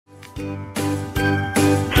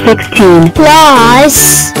16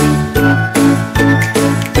 plus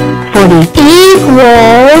 40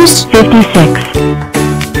 equals 56.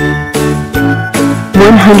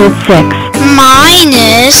 106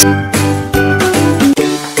 minus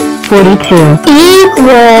 42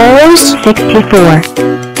 equals 64.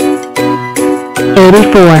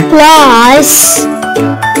 84 plus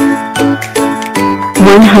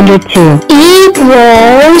 102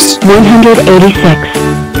 equals 186.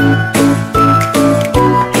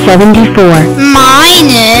 74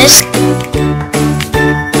 minus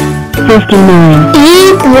 59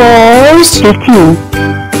 equals 15.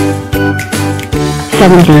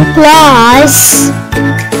 70 plus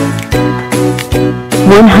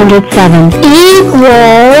 107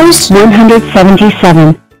 equals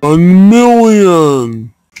 177. 1 million.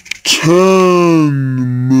 10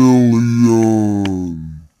 million.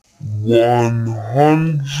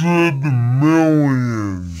 100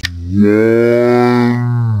 million.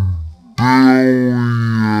 1 billion.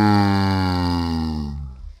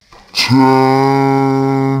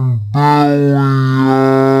 10 billion.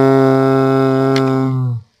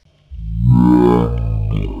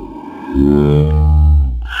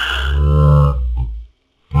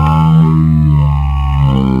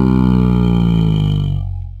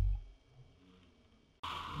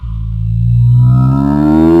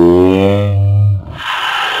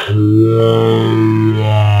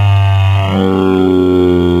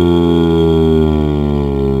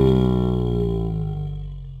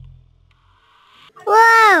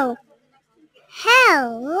 Whoa!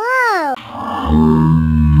 Hello!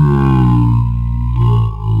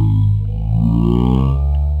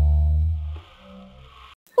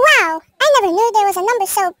 Wow! I never knew there was a number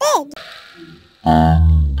so big!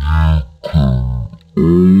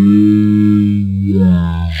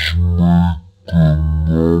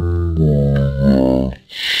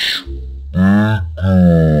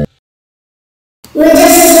 We're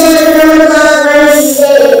just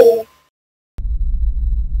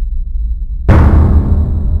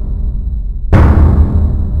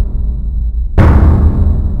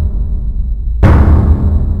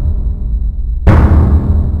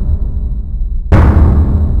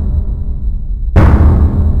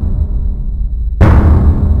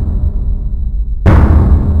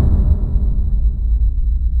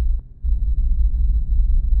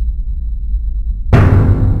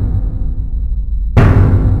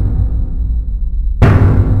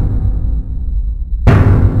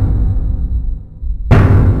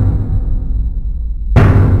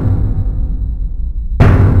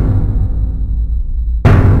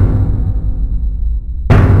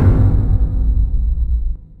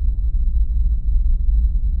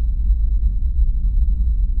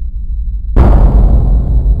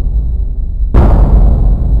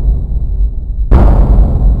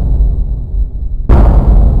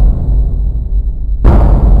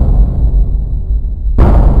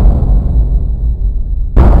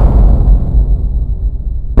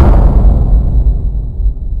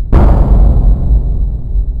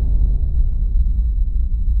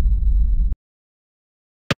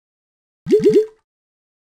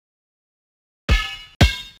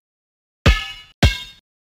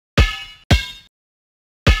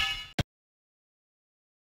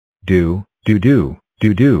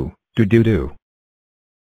Do.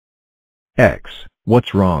 X,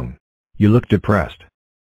 what's wrong? You look depressed.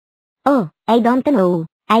 Oh, I don't know.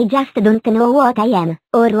 I just don't know what I am,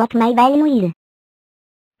 or what my value is.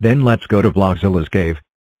 Then let's go to Blockzilla's cave.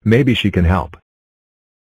 Maybe she can help.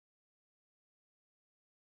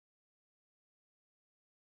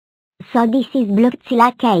 So this is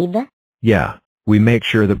Blockzilla cave? Yeah, we make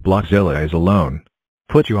sure that Blockzilla is alone.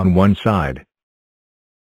 Put you on one side.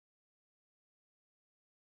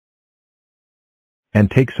 And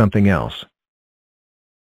take something else.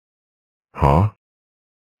 Huh?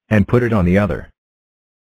 And put it on the other.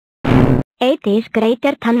 It is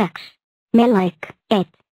greater than X. Me like it.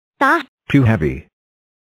 Ta. Too heavy.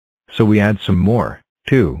 So we add some more.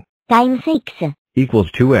 2 Times X. equals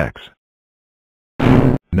 2x.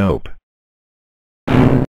 Nope.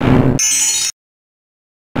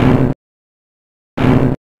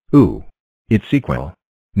 Ooh. It's equal.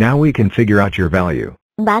 Now we can figure out your value.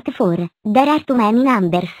 But for, there are too many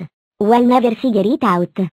numbers. We'll never figure it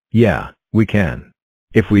out. Yeah, we can.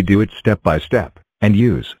 If we do it step by step, and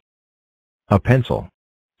use a pencil.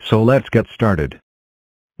 So let's get started.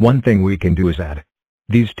 One thing we can do is add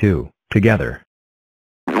these two together.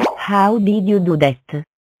 How did you do that?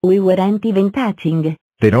 We weren't even touching.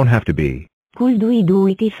 They don't have to be. Could we do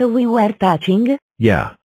it if we were touching?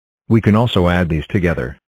 Yeah. We can also add these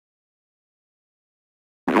together.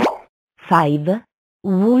 5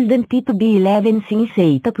 Wouldn't it be 11 since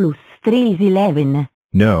 8 plus 3 is 11?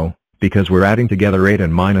 No, because we're adding together 8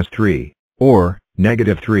 and minus 3, or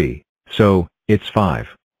negative 3, so it's 5.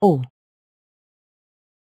 Oh.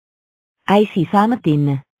 I see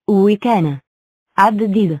something. We can add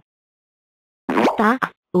this.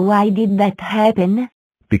 Why did that happen?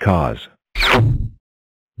 Because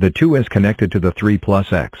the 2 is connected to the 3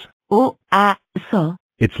 plus x. Oh, so.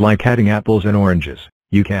 It's like adding apples and oranges.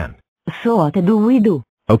 You can. So what do we do?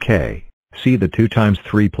 Okay, see the 2 times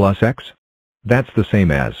 3 plus x? That's the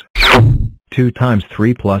same as 2 times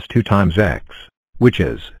 3 plus 2 times x, which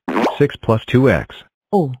is 6 plus 2x.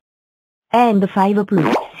 Oh. And 5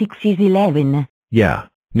 plus 6 is 11. Yeah,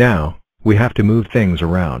 now, we have to move things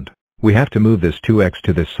around. We have to move this 2x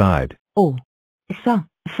to this side. Oh. So,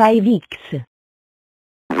 5x.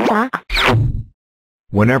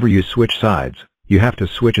 Whenever you switch sides, you have to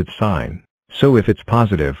switch its sign. So if it's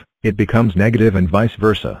positive, it becomes negative and vice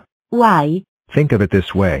versa. Why? Think of it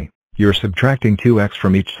this way. You're subtracting 2x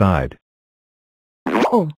from each side.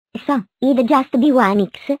 Oh, so, it'd just be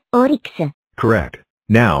 1x, or x. Correct.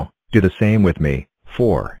 Now, do the same with me.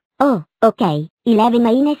 4. Oh, okay. 11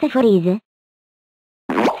 minus 4 is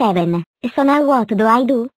 7. So now what do I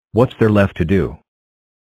do? What's there left to do?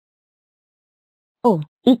 Oh,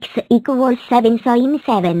 x equals 7, so in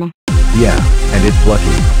 7. Yeah, and it's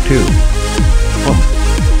lucky, too.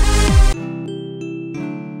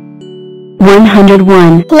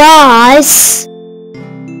 101 plus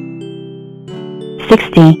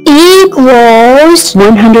 60 equals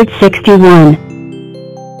 161.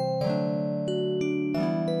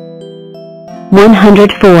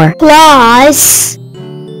 104 plus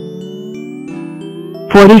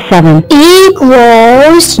 47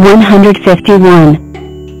 equals 151.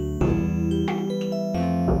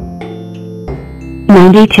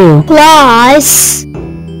 92 plus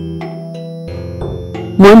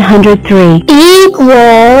 103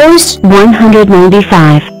 equals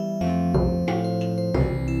 195.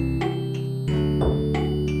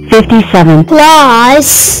 57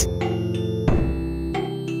 plus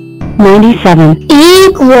 97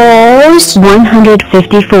 equals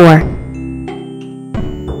 154.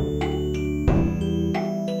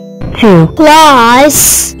 2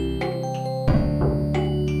 plus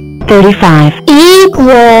 35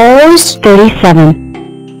 equals 37.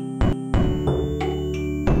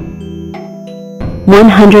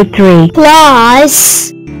 103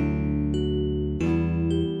 plus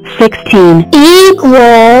 16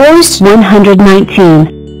 equals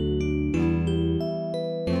 119.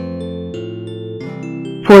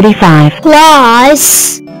 45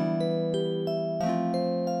 plus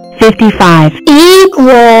 55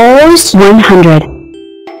 equals 100.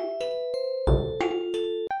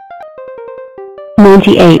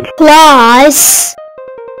 98 plus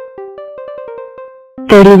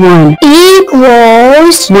 31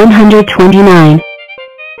 equals 129.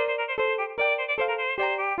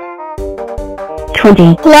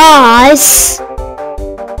 20 plus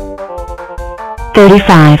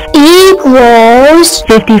 35 equals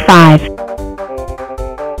 55.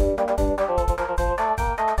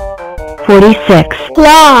 46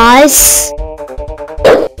 plus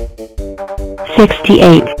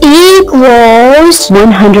 68 equals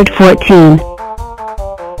 114.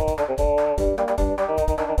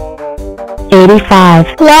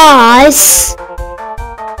 85 plus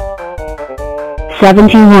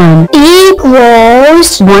 71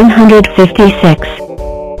 equals 156.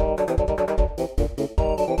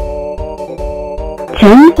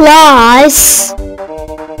 10 plus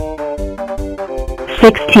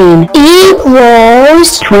 16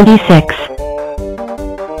 equals 26.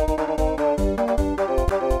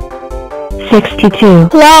 62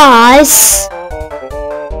 plus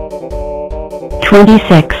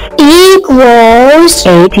 26 equals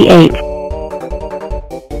 88.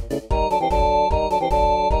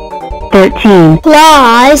 13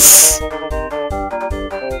 plus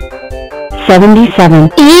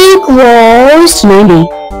 77 equals 90.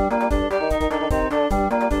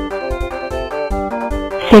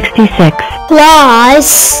 66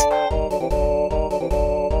 plus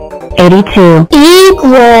 82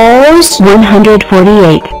 equals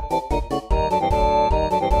 148.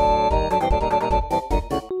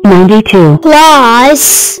 92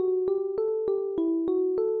 plus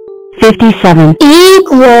 57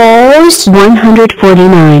 equals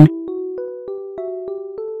 149.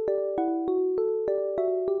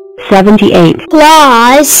 78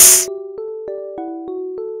 plus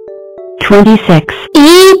 26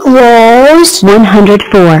 equals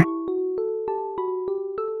 104.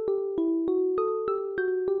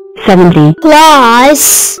 70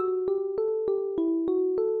 plus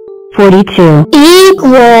 42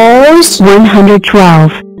 equals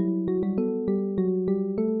 112.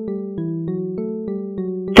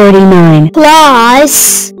 39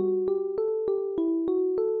 plus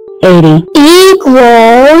 80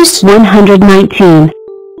 equals 119.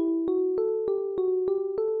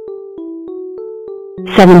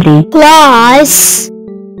 70 plus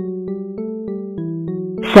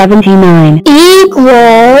 79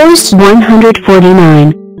 equals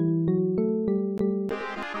 149.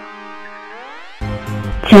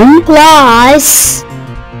 10 plus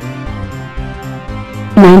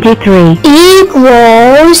 93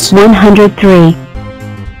 equals 103.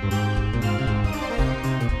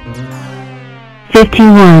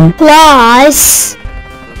 51 plus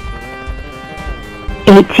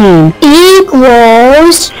 18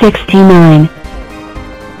 equals 69.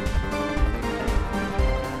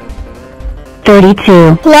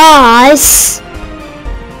 32 plus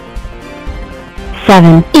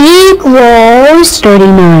 7 equals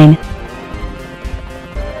 39.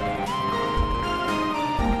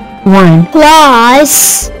 1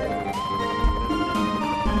 plus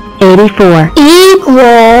 84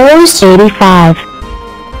 equals 85.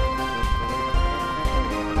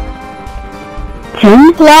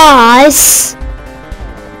 10 plus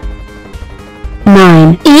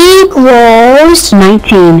 9 equals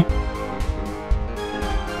 19.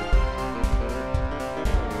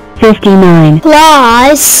 59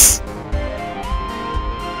 plus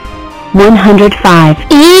 105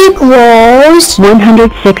 equals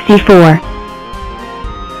 164.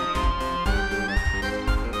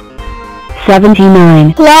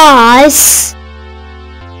 79 plus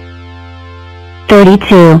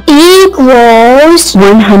 32 equals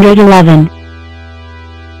 111.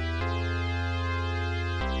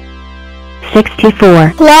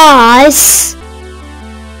 64 plus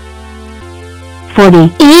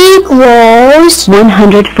 40 equals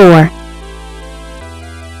 104.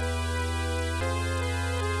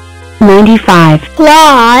 95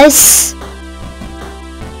 plus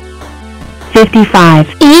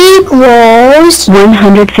 55 equals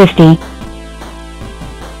 150.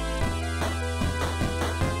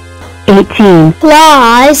 18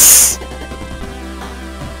 plus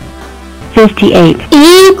 58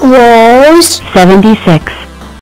 equals 76.